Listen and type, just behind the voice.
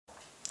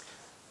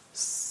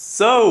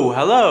So,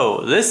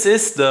 hello, this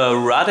is the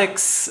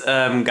Radex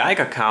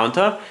Geiger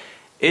counter.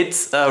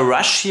 It's a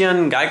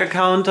Russian Geiger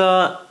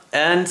counter,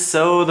 and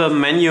so the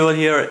manual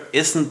here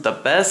isn't the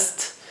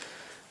best,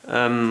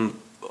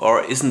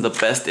 or isn't the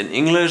best in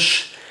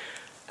English.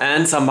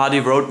 And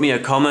somebody wrote me a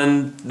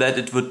comment that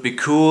it would be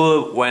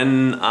cool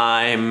when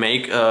I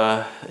make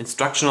a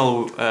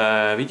instructional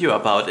video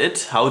about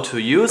it, how to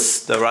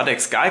use the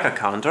Radex Geiger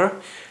counter.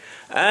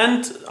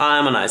 And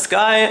I'm a nice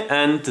guy,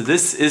 and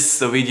this is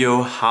the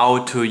video how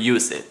to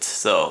use it.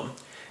 So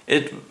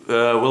it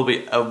will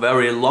be a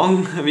very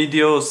long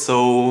video,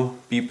 so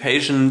be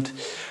patient,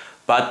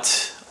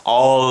 but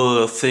all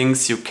the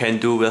things you can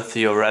do with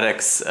your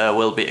Radex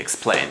will be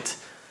explained.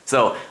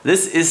 So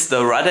this is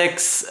the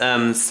Radex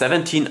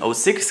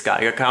 1706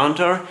 Geiger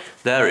counter.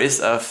 There is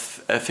a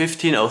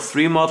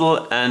 1503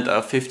 model and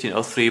a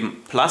 1503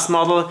 Plus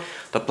model.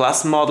 The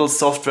Plus model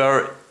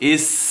software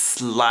is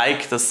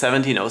like the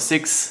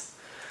 1706,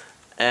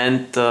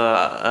 and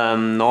the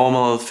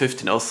normal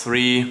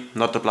 1503,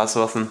 not the Plus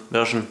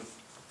version,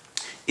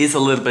 is a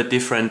little bit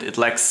different. It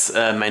lacks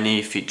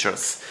many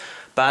features.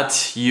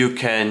 But you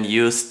can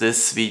use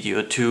this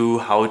video too,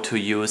 how to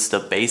use the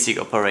basic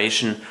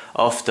operation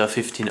of the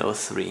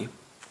 1503.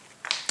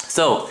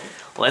 So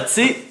let's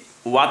see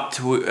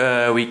what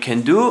we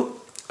can do.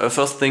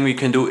 First thing we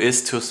can do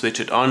is to switch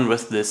it on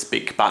with this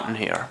big button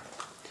here.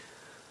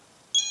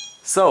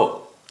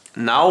 So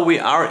now we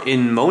are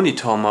in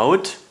monitor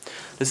mode.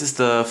 This is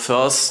the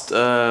first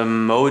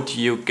mode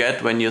you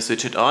get when you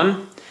switch it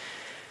on.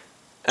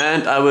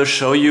 And I will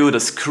show you the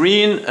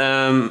screen.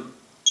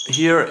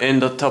 Here in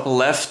the top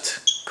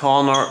left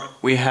corner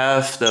we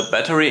have the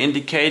battery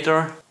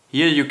indicator.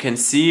 Here you can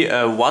see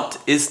what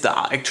is the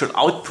actual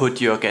output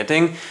you're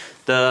getting.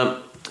 The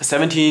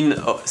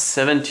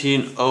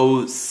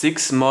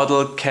 1706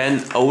 model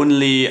can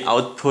only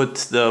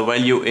output the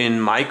value in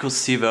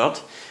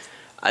microsievert.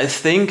 I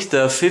think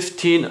the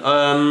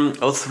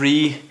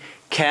 1503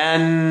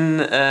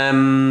 can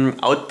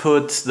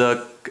output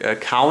the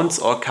counts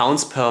or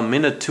counts per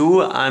minute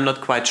too. I'm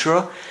not quite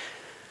sure.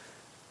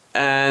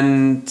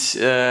 And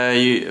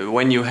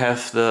when you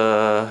have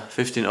the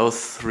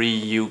 1503,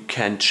 you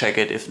can check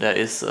it if there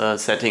is a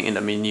setting in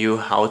the menu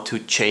how to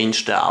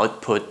change the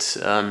output,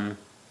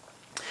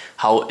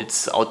 how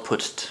it's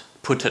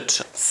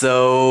outputted.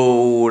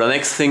 So the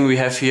next thing we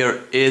have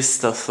here is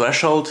the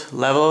threshold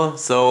level.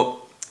 So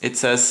it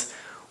says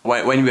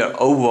when we are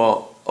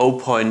over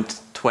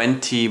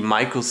 0.20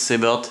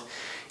 microsievert,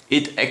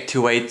 it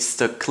activates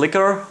the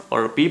clicker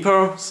or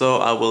beeper. So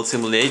I will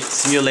simulate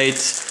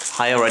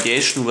higher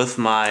radiation with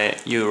my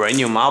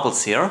uranium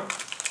marbles here.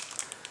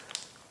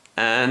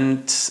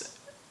 And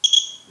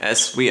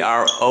as we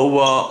are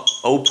over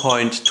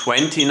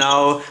 0.20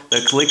 now,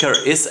 the clicker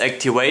is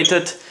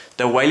activated.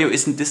 The value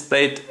isn't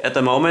displayed at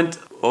the moment.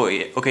 Oh,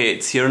 okay,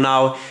 it's here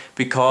now,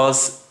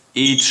 because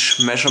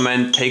each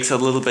measurement takes a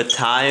little bit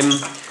time,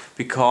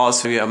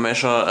 because we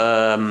measure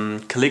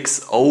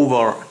clicks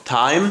over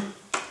time,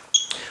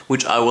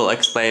 which I will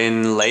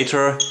explain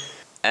later.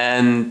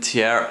 And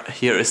here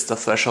is the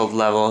threshold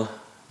level,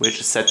 which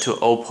is set to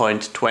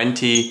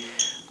 0.20.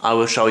 I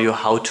will show you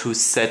how to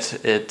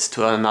set it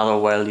to another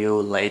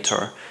value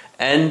later.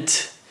 And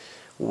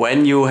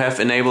when you have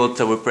enabled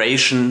the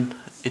vibration,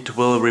 it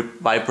will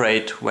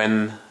vibrate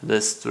when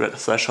this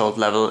threshold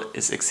level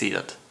is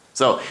exceeded.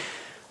 So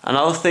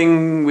another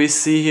thing we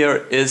see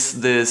here is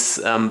this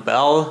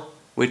bell,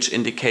 which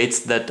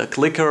indicates that the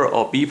clicker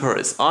or beeper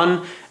is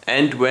on.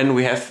 And when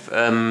we have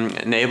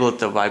enabled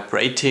the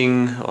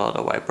vibrating or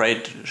the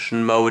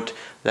vibration mode,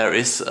 there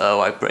is a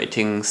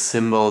vibrating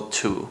symbol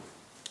too.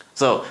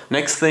 So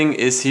next thing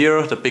is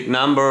here the big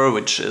number,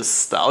 which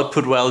is the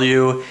output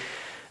value.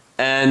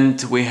 And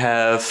we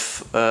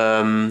have,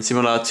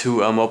 similar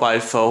to a mobile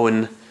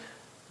phone,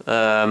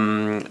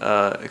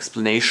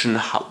 explanation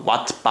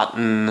what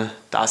button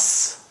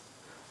does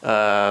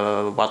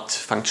what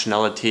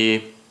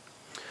functionality.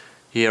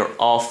 Here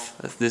off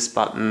is this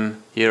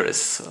button, here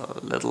is a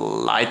little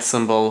light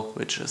symbol,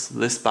 which is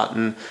this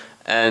button,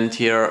 and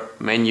here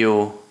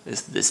menu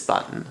is this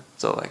button.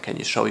 So I can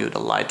show you the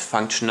light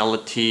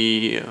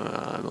functionality.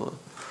 I will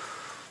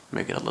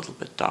make it a little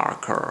bit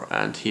darker,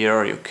 and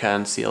here you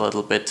can see a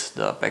little bit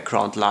the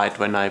background light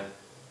when I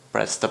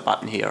press the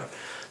button here.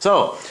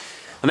 So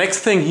the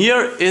next thing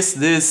here is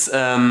this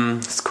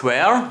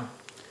square.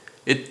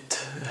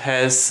 It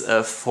has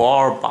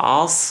 4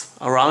 bars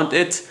around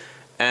it.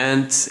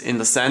 And in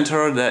the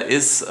center there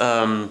is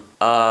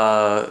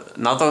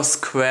another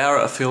square,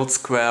 a filled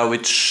square,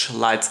 which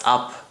lights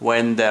up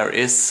when there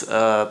is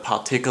a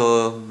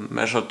particle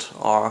measured,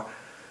 or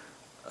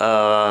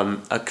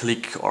a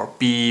click or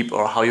beep,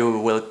 or how you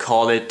will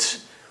call it,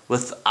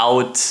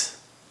 without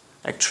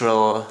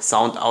actual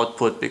sound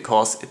output,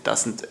 because it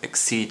doesn't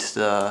exceed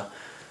the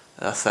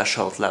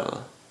threshold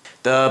level.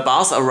 The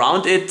bars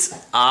around it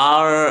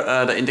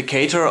are the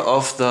indicator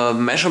of the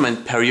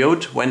measurement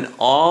period. When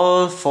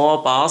all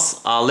 4 bars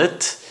are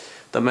lit,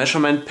 the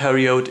measurement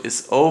period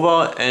is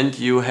over and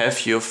you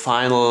have your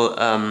final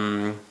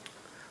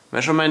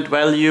measurement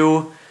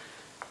value.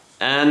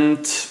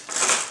 and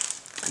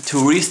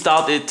to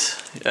restart it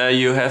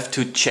you have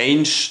to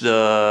change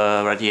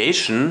the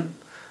radiation.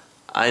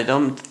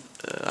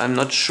 I'm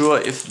not sure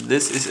if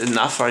this is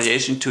enough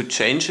radiation to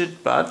change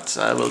it, but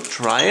I will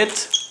try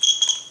it.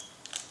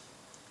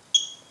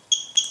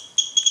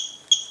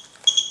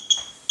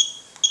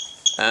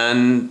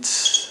 And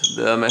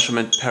the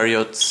measurement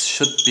period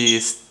should be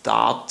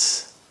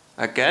start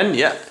again.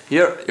 Yeah,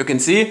 here you can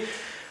see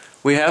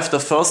we have the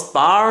first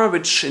bar,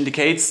 which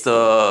indicates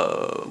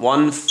the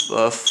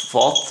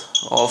 1/4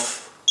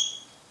 of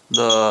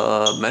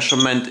the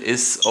measurement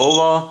is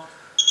over,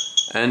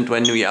 and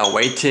when we are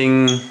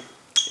waiting,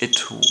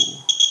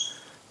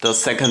 the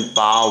second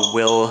bar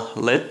will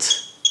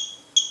lit.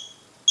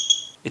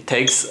 It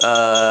takes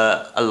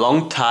a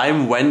long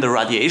time when the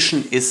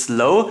radiation is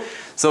low.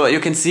 So you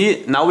can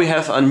see now we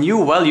have a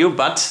new value,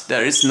 but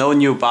there is no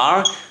new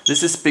bar.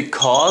 This is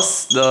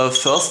because the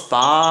first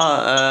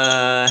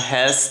bar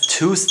has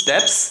 2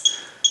 steps,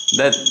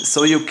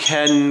 so you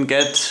can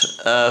get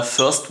a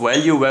first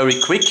value very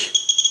quick.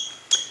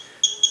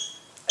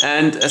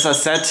 And as I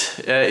said,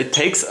 it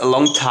takes a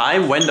long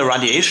time when the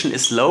radiation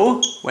is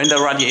low. When the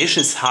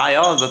radiation is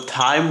higher, the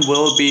time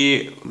will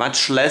be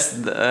much less,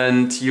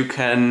 and you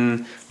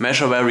can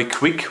measure very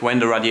quick when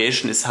the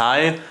radiation is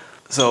high.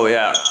 So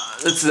yeah,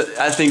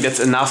 I think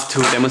that's enough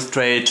to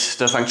demonstrate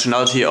the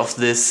functionality of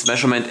this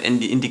measurement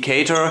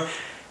indicator.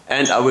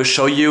 And I will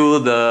show you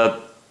the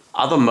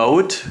other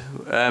mode.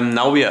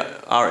 Now we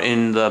are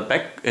in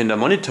the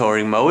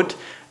monitoring mode,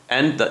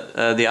 and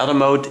the other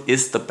mode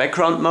is the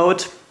background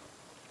mode.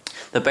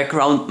 The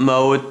background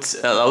mode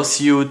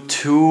allows you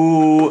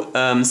to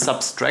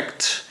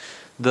subtract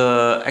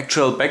the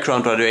actual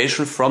background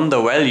radiation from the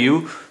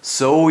value,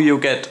 so you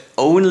get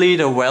only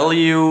the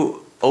value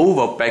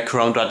over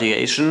background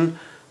radiation,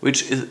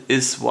 which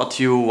is what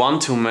you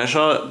want to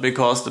measure,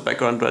 because the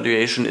background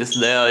radiation is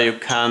there, you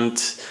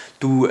can't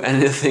do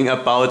anything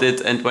about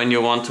it. And when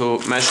you want to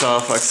measure,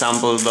 for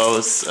example,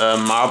 those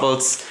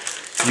marbles,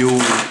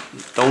 you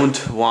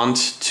don't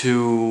want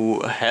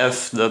to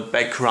have the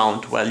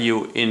background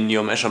value in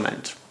your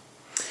measurement.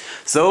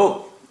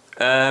 So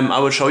I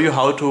will show you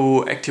how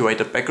to activate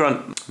the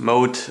background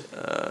mode,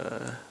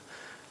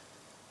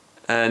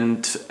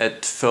 and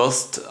at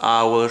first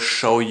I will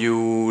show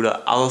you the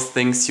other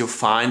things you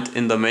find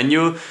in the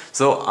menu.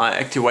 So I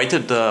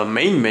activated the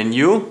main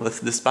menu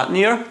with this button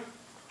here,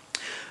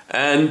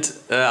 and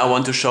I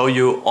want to show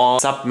you all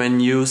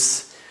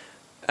sub-menus,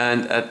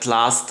 and at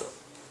last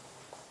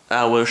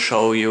I will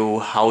show you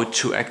how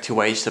to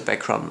activate the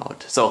background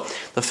mode. So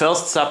the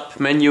first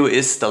sub-menu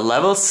is the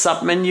levels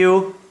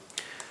sub-menu.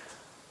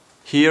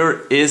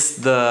 Here is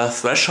the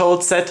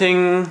threshold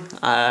setting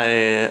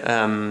I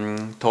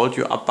told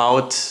you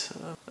about,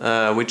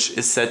 which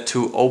is set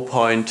to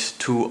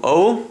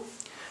 0.20,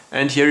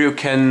 and here you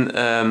can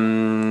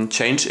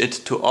change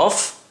it to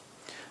off,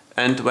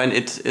 and when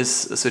it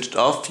is switched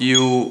off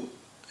you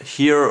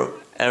hear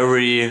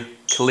every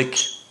click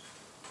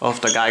of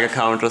the Geiger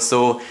counter.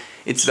 So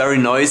it's very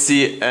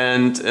noisy,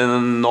 and in a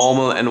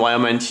normal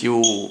environment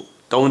you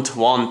don't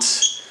want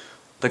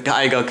the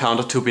Geiger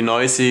counter to be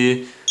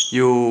noisy.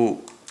 You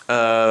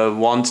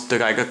want the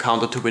Geiger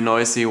counter to be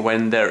noisy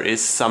when there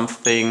is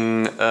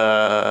something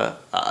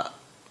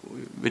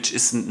which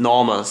is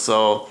normal.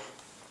 So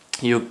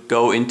you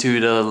go into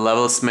the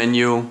levels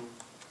menu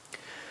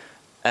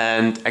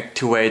and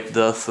activate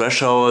the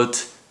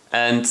threshold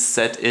and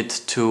set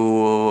it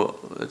to,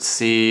 let's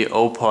see,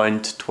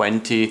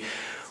 0.20,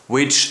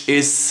 which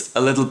is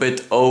a little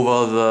bit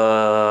over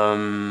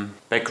the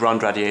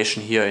background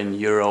radiation here in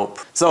Europe.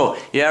 So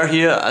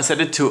here I set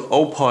it to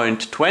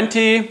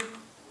 0.20.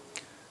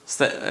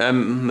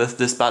 With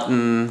this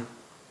button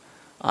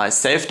I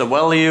save the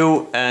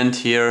value, and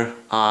here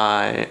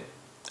I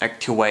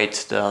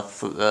activate the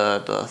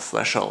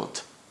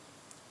threshold.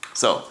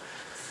 So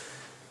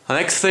the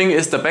next thing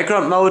is the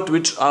background mode,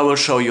 which I will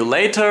show you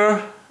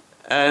later,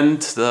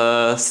 and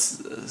the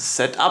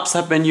setup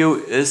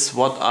submenu is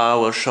what I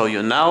will show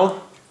you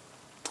now.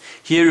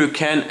 Here you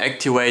can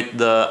activate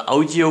the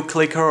audio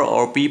clicker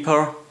or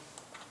beeper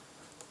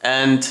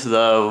and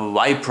the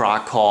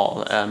vibra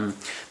call.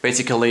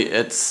 Basically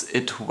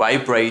it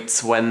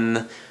vibrates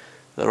when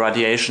the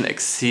radiation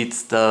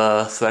exceeds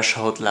the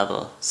threshold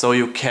level. So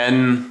you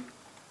can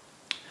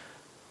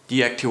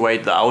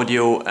deactivate the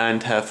audio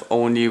and have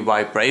only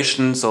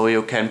vibration, so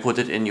you can put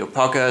it in your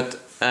pocket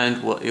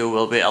and you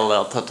will be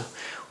alerted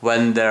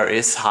when there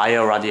is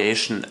higher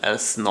radiation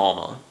as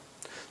normal.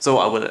 So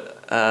I will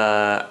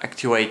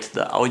activate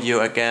the audio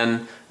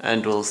again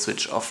and will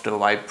switch off the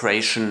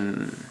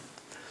vibration.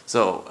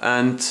 So,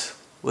 and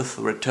with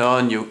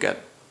return you get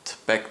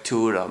back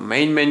to the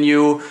main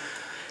menu.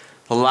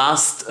 The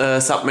last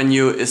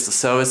submenu is the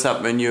service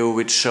submenu,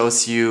 which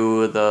shows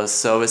you the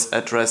service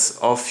address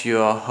of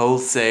your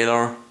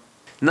wholesaler.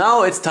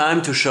 Now it's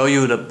time to show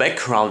you the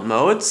background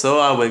mode. So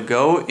I will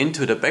go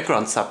into the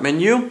background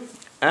submenu,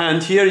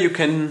 and here you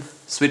can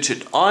switch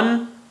it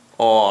on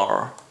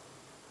or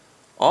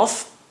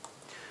off.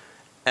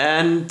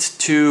 And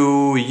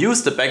to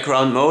use the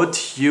background mode,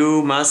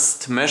 you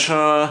must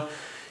measure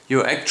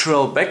your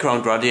actual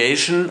background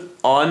radiation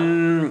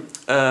on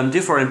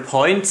different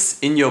points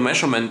in your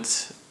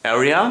measurement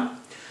area.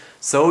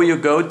 So you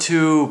go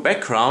to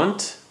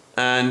background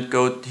and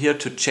go here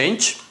to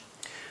change,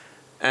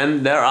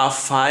 and there are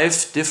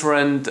 5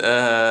 different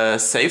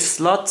save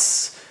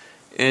slots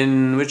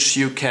in which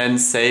you can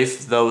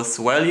save those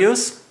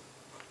values.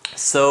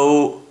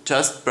 So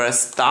just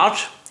press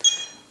start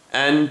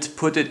and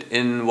put it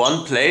in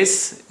one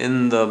place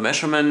in the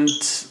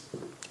measurement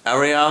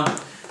area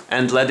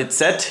and let it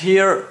set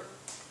here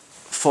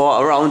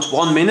for around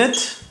 1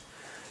 minute,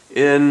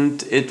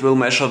 and it will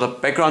measure the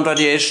background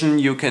radiation.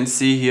 You can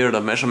see here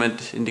the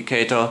measurement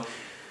indicator,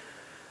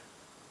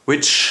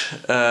 which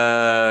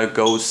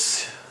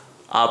goes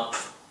up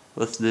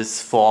with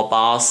these 4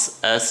 bars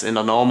as in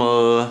a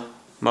normal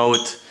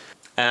mode,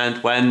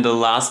 and when the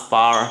last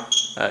bar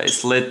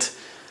is lit,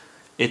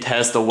 it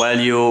has the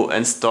value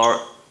and store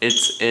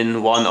it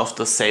in one of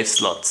the save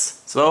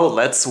slots. So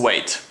let's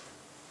wait.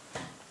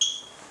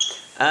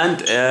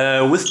 And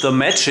with the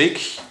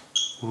magic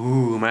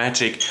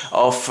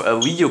of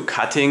video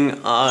cutting,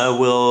 I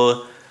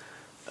will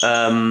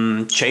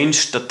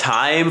change the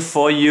time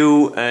for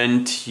you,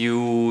 and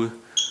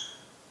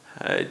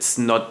it's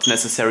not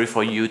necessary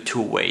for you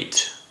to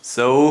wait.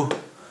 So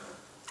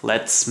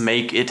let's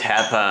make it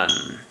happen.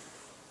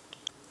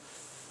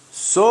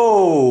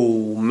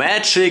 So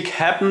magic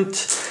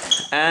happened,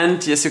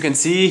 and as you can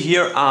see,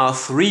 here are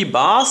 3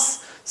 bars.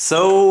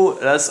 So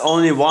there's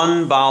only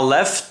 1 bar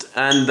left,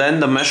 and then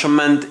the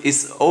measurement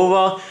is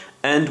over,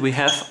 and we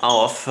have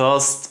our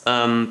first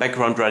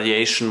background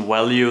radiation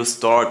value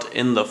stored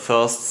in the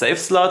first save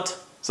slot.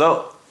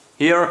 So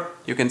here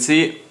you can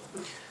see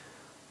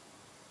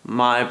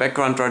my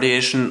background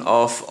radiation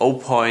of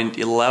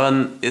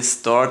 0.11 is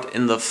stored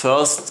in the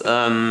first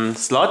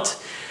slot.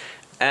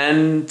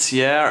 And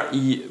yeah,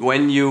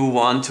 when you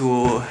want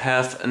to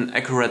have an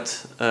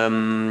accurate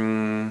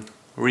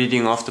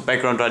reading of the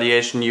background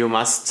radiation, you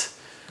must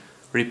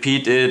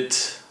repeat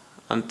it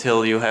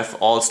until you have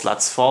all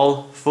slots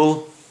full.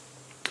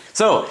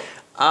 So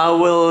I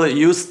will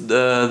use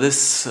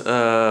this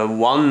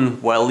one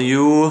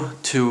value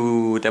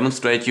to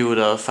demonstrate you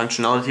the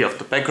functionality of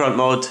the background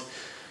mode,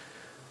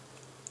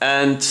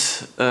 and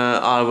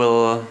I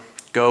will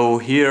go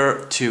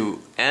here to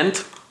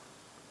end,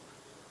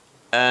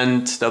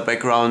 and the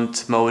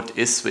background mode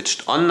is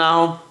switched on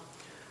now.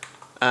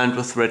 And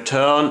with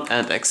return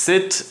and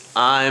exit,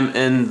 I'm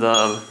in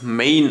the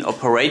main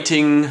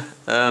operating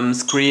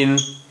screen.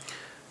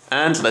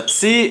 And let's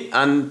see,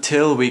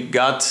 until we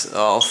got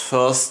our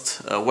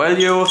first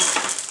value.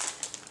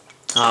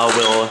 I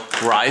will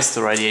rise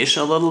the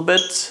radiation a little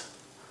bit.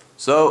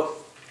 So,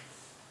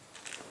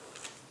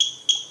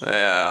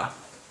 yeah.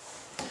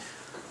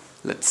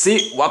 Let's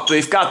see what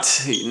we've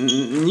got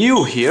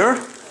new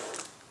here.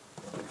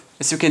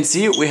 As you can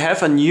see, we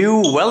have a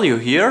new value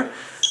here,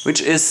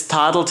 which is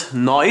titled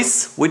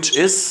noise, which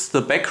is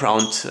the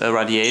background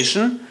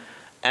radiation,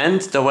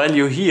 and the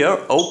value here,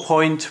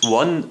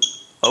 0.10,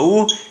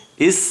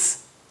 is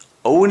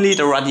only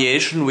the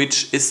radiation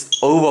which is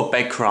over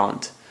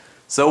background.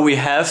 So we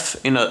have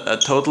in a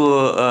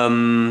total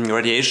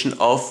radiation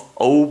of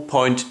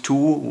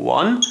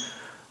 0.21,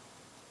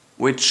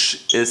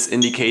 which is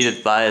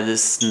indicated by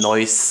this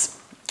noise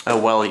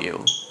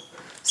value.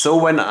 So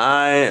when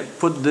I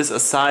put this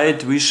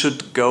aside, we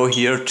should go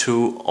here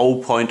to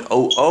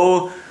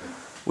 0.00,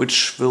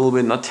 which will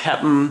not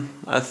happen,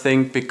 I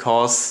think,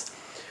 because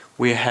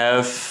we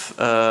have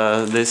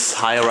this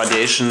higher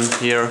radiation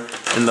here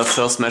in the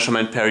first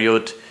measurement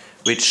period,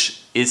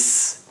 which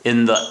is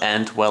in the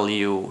end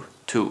value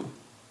too.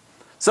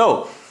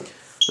 So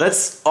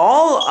that's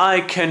all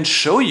I can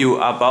show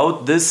you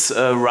about this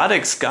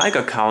Radex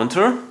Geiger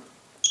counter.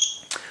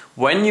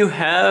 When you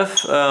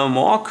have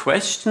more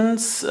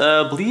questions,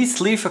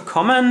 please leave a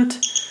comment.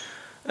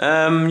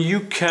 You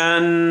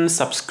can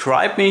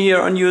subscribe me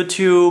here on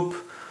YouTube.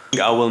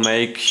 I will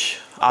make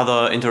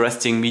other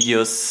interesting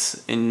videos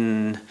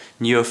in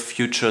near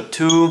future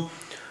too.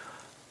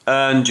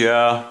 And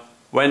yeah,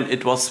 when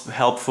it was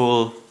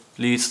helpful,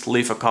 please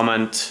leave a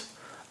comment.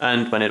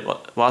 And when it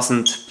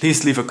wasn't,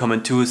 please leave a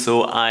comment too,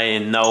 so I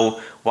know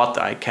what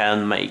I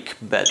can make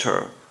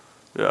better.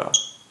 Yeah,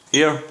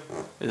 here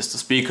is the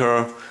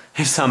speaker.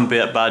 If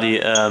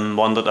somebody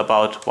wondered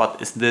about what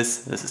is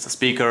this is the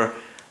speaker,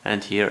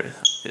 and here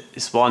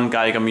is one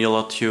Geiger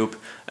Mueller tube,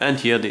 and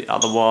here the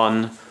other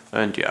one,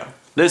 and yeah.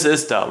 This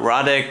is the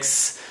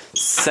Radex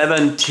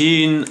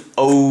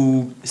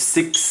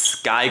 1706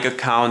 Geiger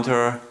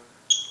counter.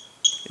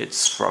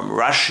 It's from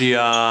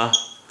Russia,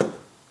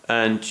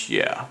 and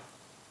yeah.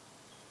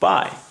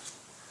 Bye.